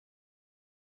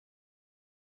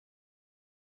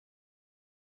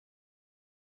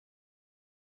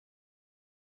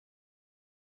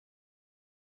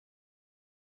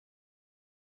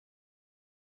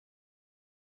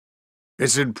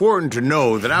It's important to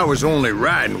know that I was only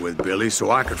riding with Billy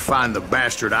so I could find the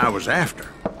bastard I was after.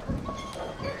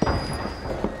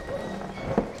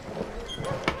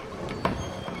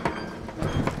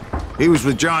 He was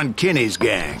with John Kinney's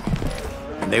gang,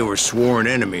 and they were sworn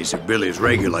enemies of Billy's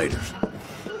regulators.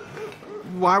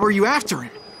 Why were you after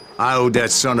him? I owed that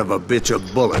son of a bitch a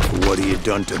bullet for what he had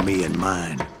done to me and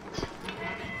mine.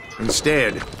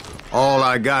 Instead, all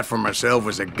I got for myself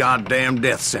was a goddamn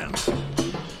death sentence.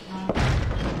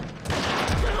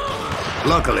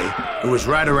 Luckily, it was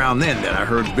right around then that I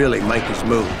heard Billy make his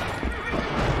move.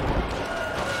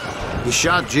 He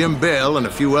shot Jim Bell and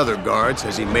a few other guards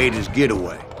as he made his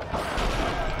getaway.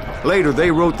 Later,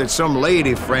 they wrote that some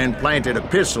lady friend planted a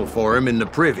pistol for him in the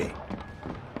privy.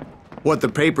 What the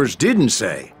papers didn't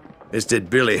say is that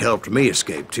Billy helped me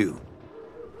escape, too.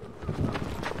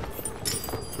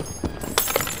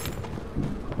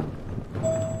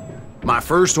 My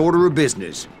first order of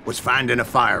business was finding a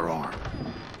firearm.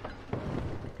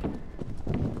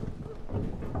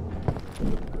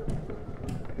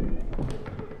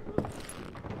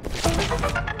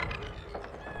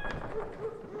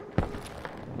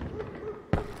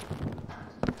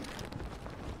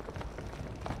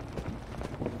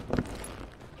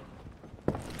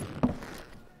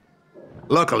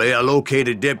 Luckily, I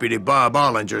located Deputy Bob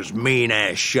Ollinger's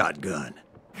mean-ass shotgun.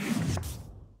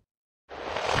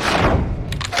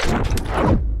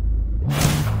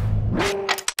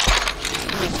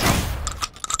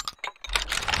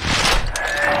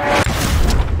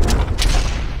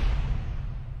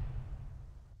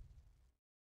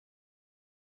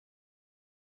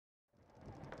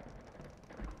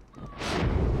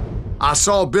 I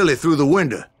saw Billy through the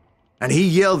window, and he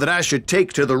yelled that I should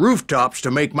take to the rooftops to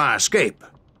make my escape.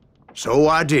 So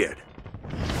I did.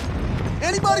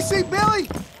 Anybody see Billy?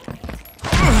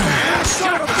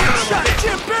 Son of a bitch shot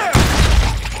Jim Bell!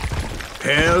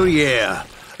 Hell yeah.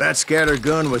 That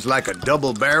scattergun was like a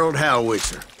double-barreled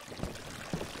howitzer.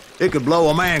 It could blow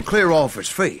a man clear off his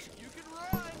feet.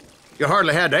 You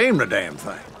hardly had to aim the damn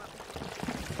thing.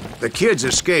 The kids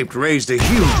escaped raised a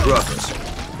huge ruckus.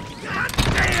 God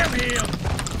damn him!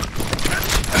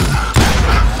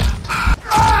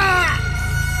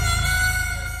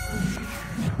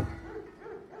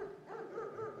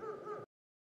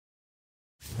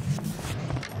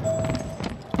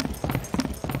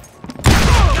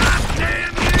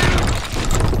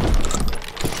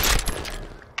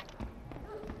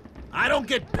 I don't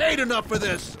get paid enough for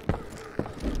this!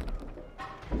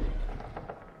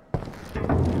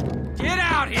 Get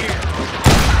out here!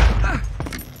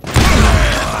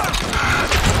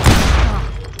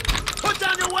 Put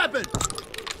down your weapon!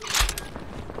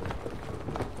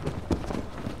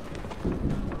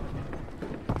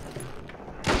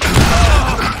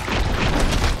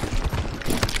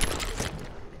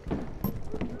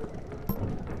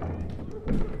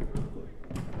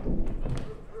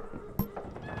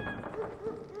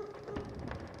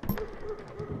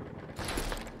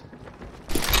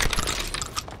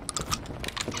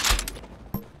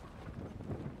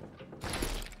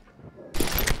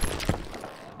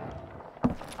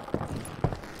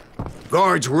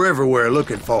 Guards were everywhere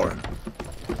looking for him.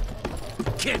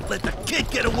 Can't let the kid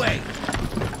get away!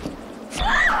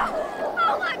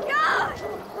 Oh my God!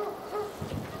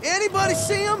 Anybody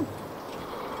see him?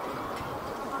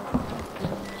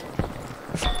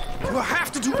 Do I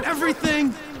have to do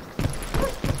everything?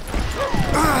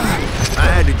 I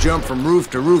had to jump from roof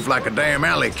to roof like a damn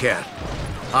alley cat.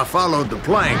 I followed the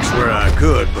planks where I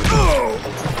could, but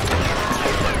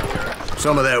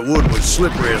some of that wood was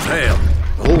slippery as hell.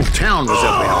 The whole town was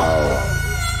up behind.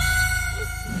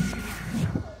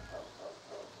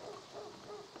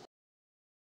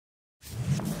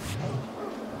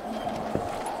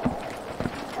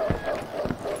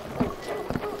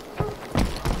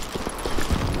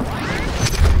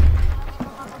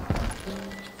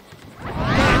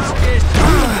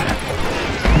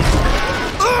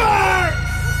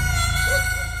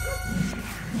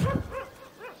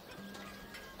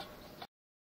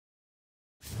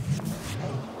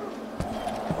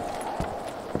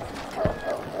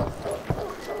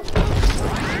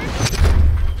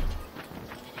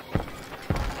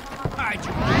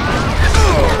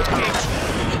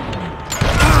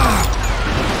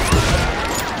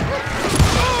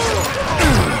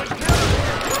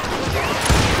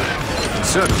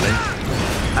 Suddenly,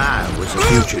 I was a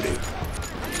fugitive.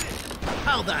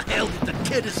 How the hell did the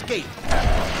kid escape?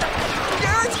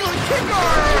 Garrett's gonna kick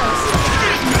our ass!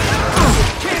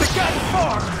 Can't have gotten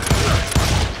far!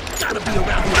 Gotta be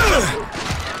around here.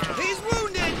 He's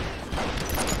wounded!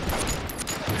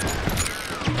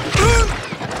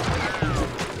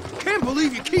 Can't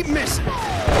believe you keep missing!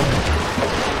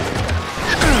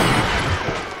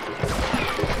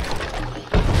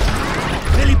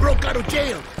 go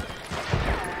jail.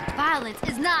 Violence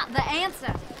is not the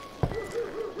answer.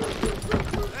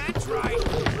 That's right.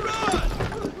 Run!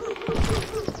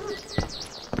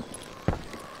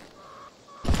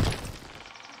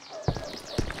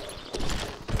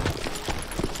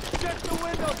 Check the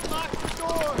windows, lock the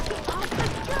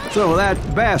door. So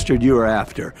that bastard you were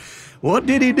after, what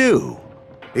did he do?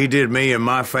 He did me and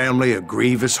my family a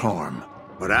grievous harm.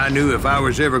 But I knew if I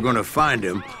was ever gonna find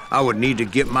him, I would need to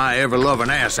get my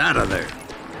ever-loving ass out of there.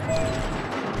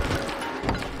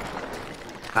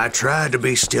 I tried to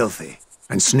be stealthy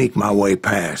and sneak my way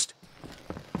past.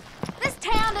 This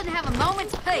town doesn't have a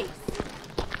moment's peace.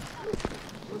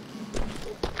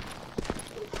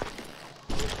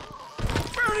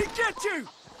 Bernie, get you!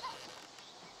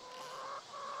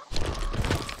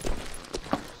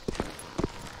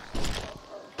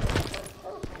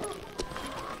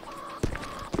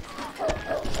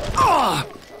 Ah!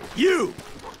 You!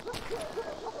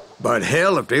 But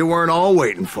hell if they weren't all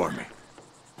waiting for me.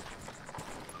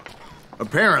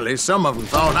 Apparently, some of them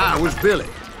thought I was Billy.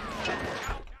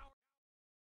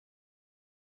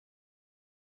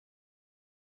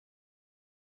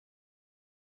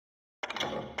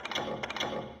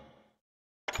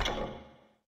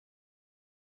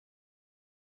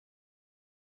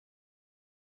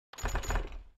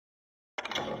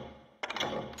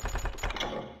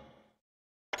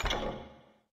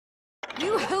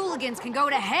 You hooligans can go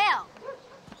to hell.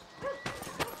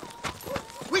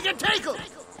 We can take them!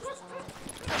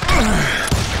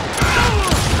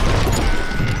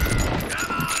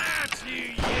 Come on out,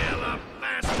 you yellow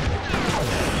bastard!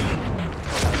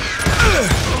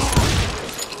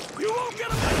 You won't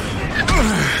get away!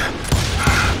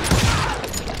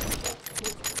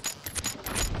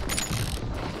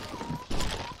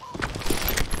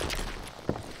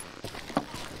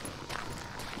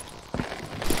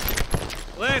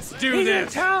 Let's do this!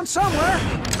 In town somewhere.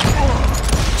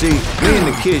 See, me and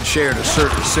the kid shared a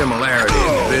certain similarity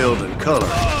in build and color.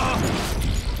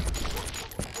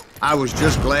 I was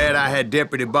just glad I had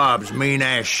Deputy Bob's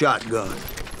mean-ass shotgun.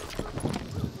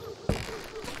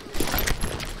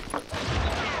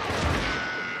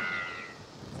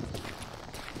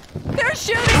 They're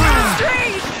shooting in the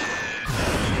street.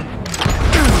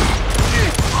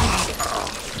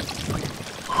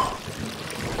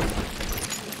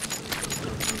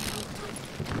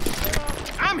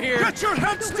 I'm here! Get your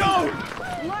headstone!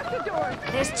 Lock the door.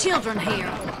 There's children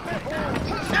here.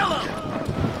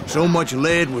 So much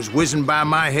lead was whizzing by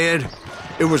my head,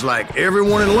 it was like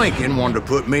everyone in Lincoln wanted to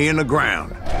put me in the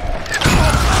ground.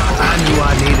 I knew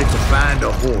I needed to find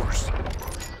a horse.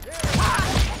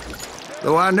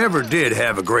 Though I never did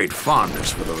have a great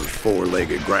fondness for those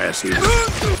four-legged grass eaters.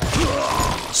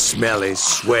 Smelly,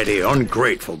 sweaty,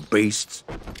 ungrateful beasts.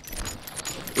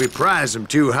 We prize them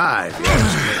too high, if you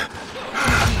ask me.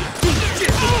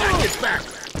 Get back!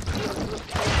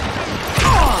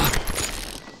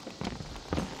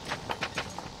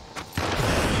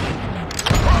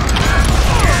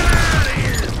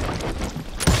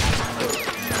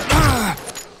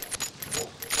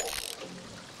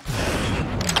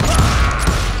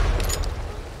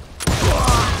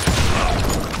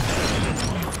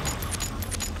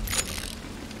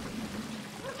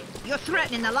 You're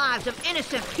threatening the lives of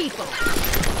innocent people.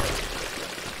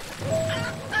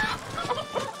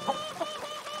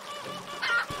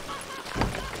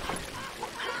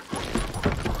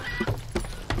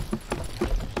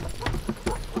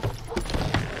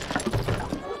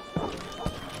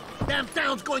 Damn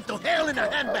town's going to hell in a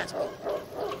handbasket!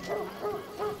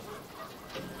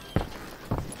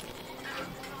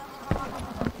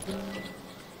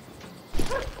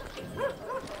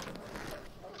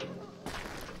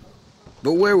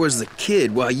 But where was the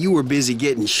kid while you were busy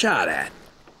getting shot at?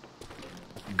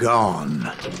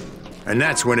 Gone. And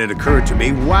that's when it occurred to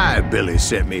me why Billy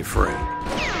set me free.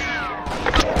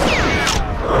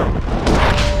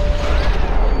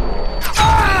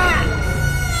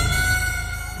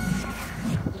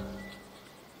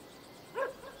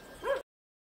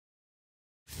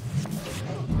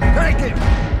 Take him!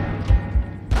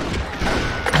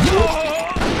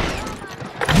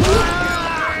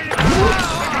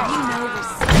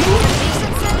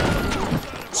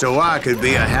 So I could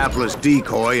be a hapless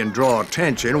decoy and draw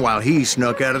attention while he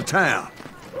snuck out of town.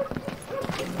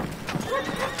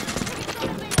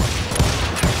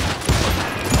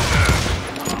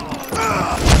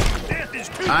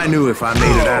 I knew if I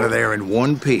made it out of there in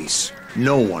one piece,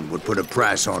 no one would put a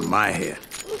price on my head.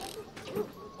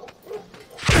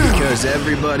 Because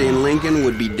everybody in Lincoln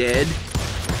would be dead?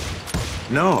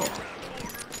 No,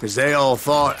 because they all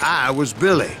thought I was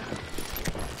Billy.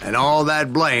 And all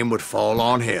that blame would fall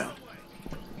on him.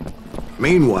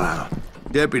 Meanwhile,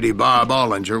 Deputy Bob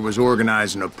Ollinger was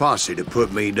organizing a posse to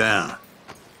put me down.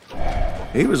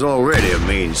 He was already a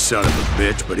mean son of a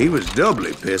bitch, but he was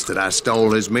doubly pissed that I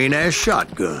stole his mean-ass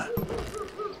shotgun.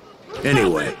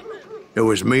 Anyway, it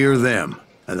was me or them,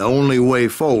 and the only way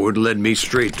forward led me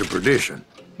straight to perdition.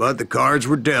 But the cards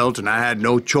were dealt, and I had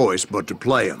no choice but to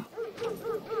play them.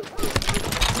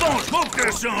 Don't smoke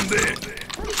that sumbitch!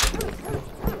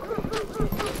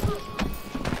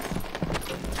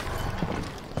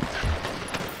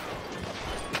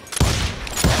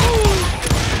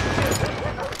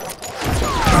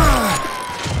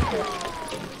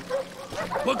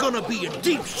 We're gonna be in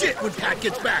deep shit when Pat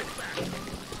gets back.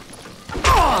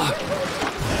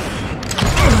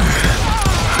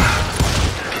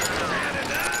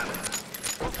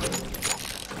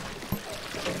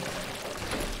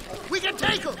 We can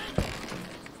take him!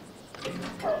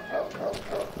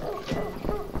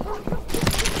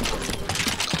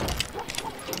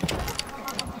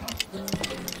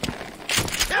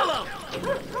 Kill him!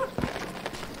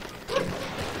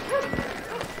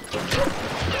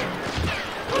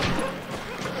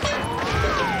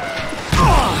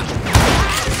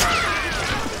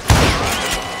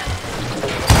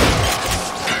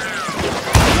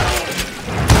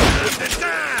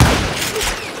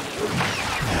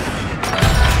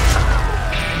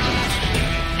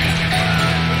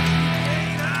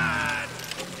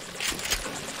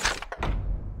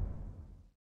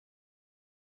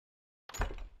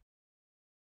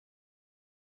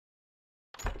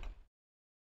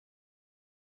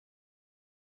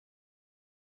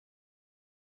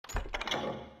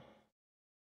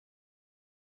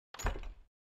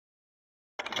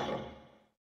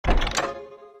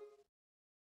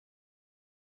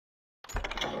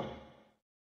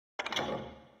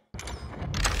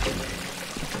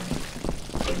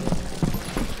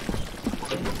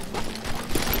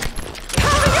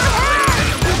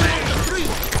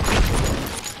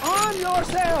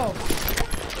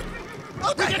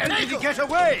 How the hell did he get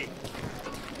away?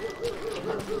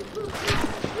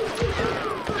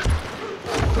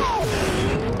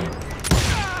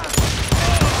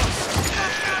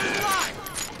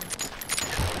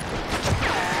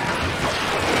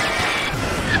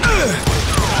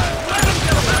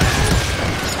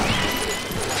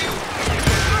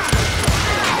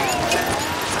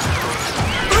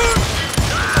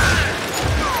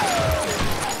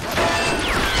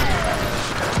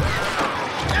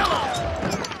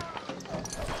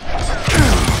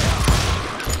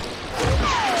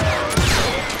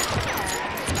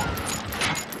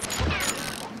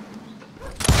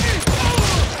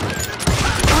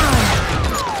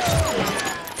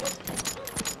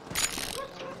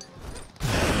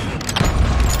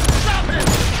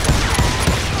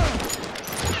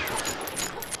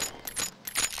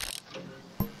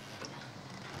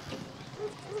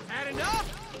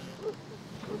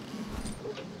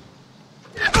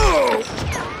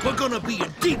 We're gonna be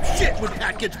in deep shit when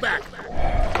Pat gets back.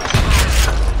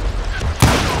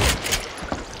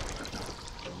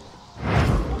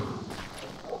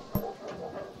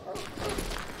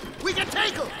 We can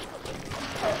take him!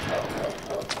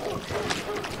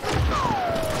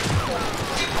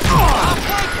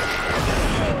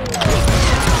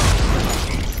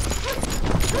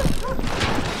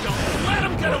 Don't let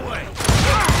him get away!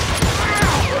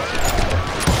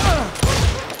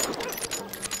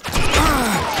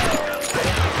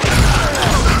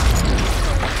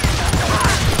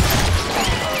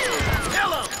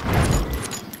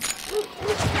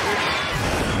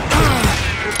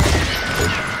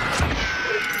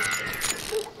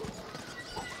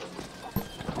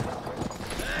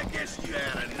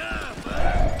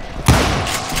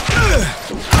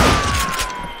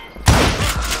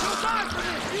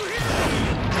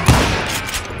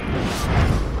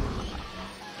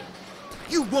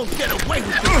 You won't get away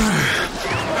with this!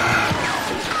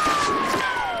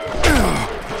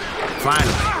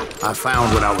 Finally, I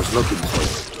found what I was looking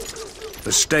for.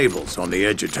 The stables on the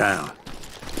edge of town.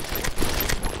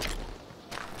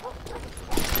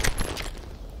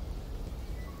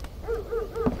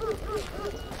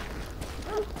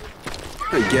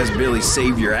 I guess Billy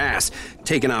saved your ass,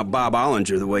 taking out Bob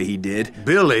Ollinger the way he did.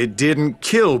 Billy didn't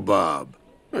kill Bob.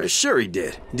 Well, sure he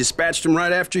did. He dispatched him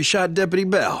right after he shot Deputy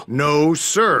Bell. No,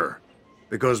 sir.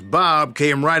 Because Bob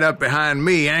came right up behind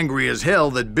me, angry as hell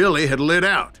that Billy had lit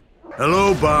out.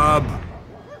 "Hello, Bob,"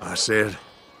 I said.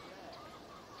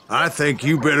 "I think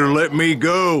you better let me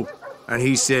go." And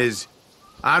he says,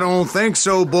 "I don't think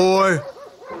so, boy.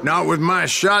 Not with my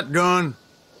shotgun."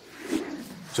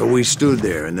 So we stood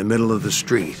there in the middle of the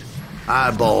street,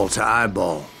 eyeball to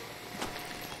eyeball.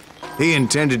 He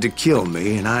intended to kill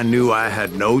me, and I knew I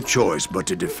had no choice but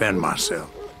to defend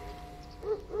myself.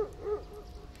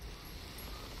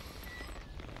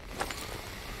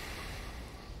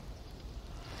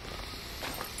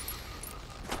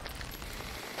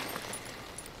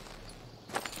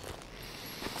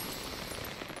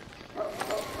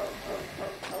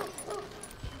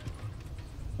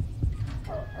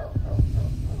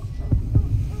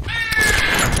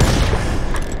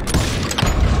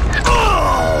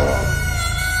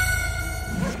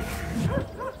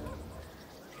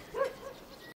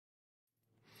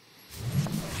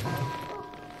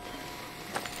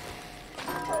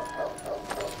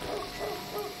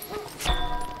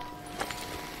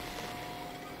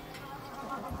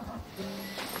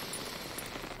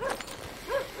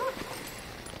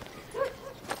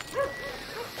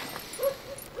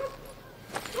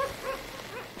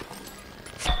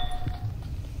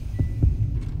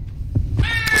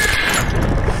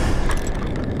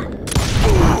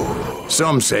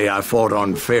 Some say I fought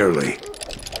unfairly,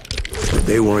 but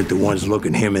they weren't the ones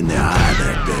looking him in the eye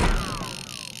that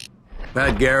day.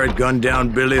 Pat Garrett gunned down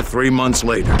Billy 3 months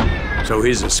later, so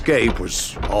his escape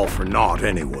was all for naught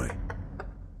anyway.